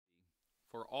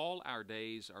For all our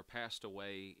days are passed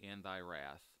away in thy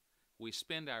wrath. We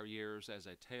spend our years as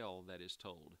a tale that is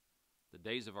told. The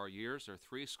days of our years are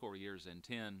 60 years and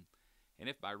 10, and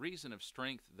if by reason of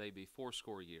strength they be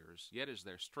 80 years, yet is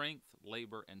their strength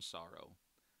labor and sorrow,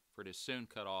 for it is soon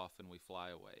cut off, and we fly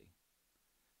away.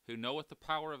 Who knoweth the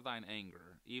power of thine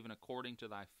anger, even according to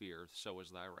thy fear, so is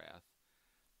thy wrath.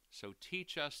 So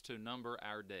teach us to number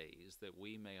our days, that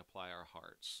we may apply our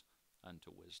hearts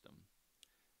unto wisdom.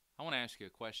 I want to ask you a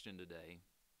question today.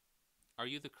 Are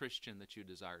you the Christian that you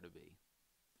desire to be?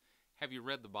 Have you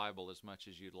read the Bible as much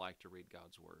as you'd like to read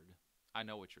God's Word? I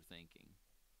know what you're thinking.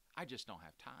 I just don't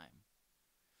have time.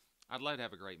 I'd love to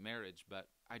have a great marriage, but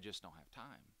I just don't have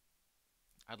time.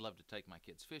 I'd love to take my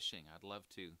kids fishing. I'd love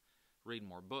to read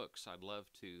more books. I'd love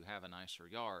to have a nicer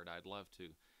yard. I'd love to,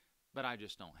 but I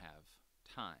just don't have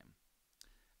time.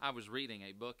 I was reading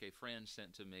a book a friend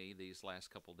sent to me these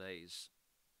last couple days,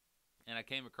 and I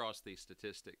came across these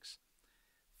statistics.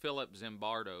 Philip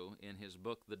Zimbardo, in his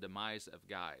book The Demise of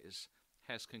Guys,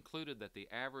 has concluded that the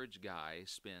average guy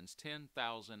spends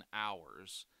 10,000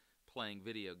 hours playing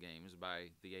video games by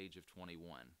the age of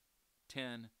 21.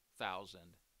 10,000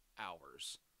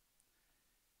 hours.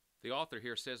 The author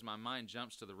here says, my mind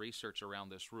jumps to the research around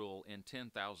this rule. In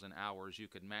 10,000 hours, you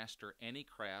could master any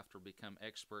craft or become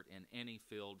expert in any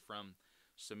field, from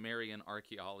Sumerian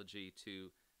archaeology to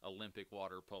Olympic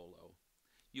water polo.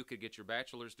 You could get your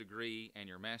bachelor's degree and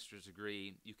your master's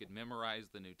degree. You could memorize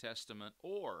the New Testament,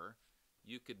 or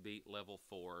you could beat level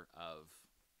 4 of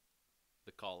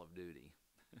the Call of Duty.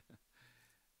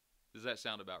 Does that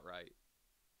sound about right?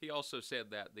 He also said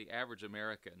that the average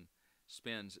American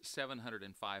spends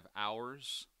 705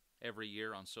 hours every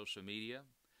year on social media.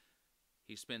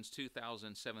 He spends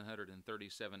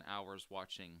 2,737 hours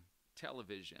watching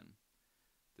television.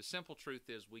 The simple truth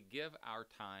is, we give our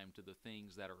time to the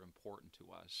things that are important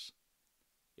to us.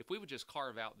 If we would just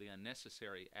carve out the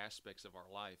unnecessary aspects of our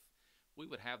life, we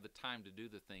would have the time to do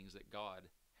the things that God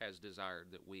has desired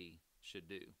that we should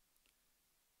do.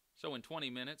 So in 20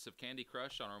 minutes of Candy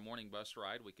Crush on our morning bus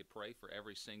ride, we could pray for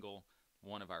every single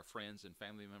one of our friends and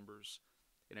family members.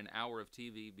 In an hour of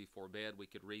TV before bed, we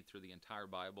could read through the entire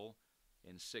Bible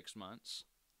in 6 months.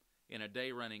 In a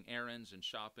day running errands and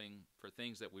shopping for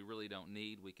things that we really don't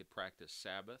need, we could practice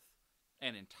Sabbath,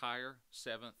 an entire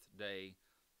 7th day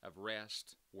of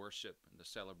rest, worship, and the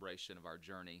celebration of our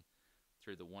journey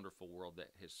through the wonderful world that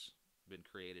has been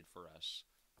created for us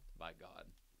by God.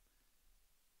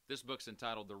 This book's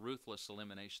entitled The Ruthless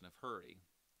Elimination of Hurry,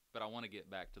 but I want to get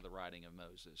back to the writing of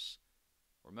Moses,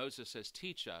 where Moses says,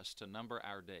 teach us to number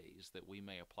our days, that we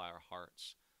may apply our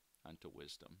hearts unto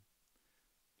wisdom.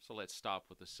 So let's stop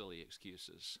with the silly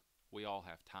excuses. We all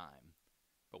have time,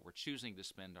 but we're choosing to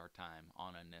spend our time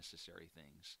on unnecessary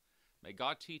things. May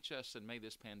God teach us, and may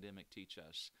this pandemic teach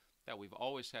us, that we've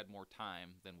always had more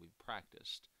time than we've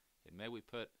practiced. And may we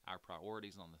put our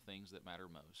priorities on the things that matter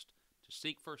most, to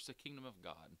seek first the kingdom of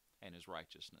God and His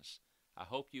righteousness. I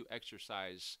hope you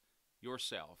exercise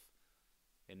yourself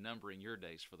in numbering your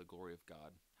days for the glory of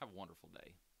God. Have a wonderful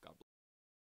day.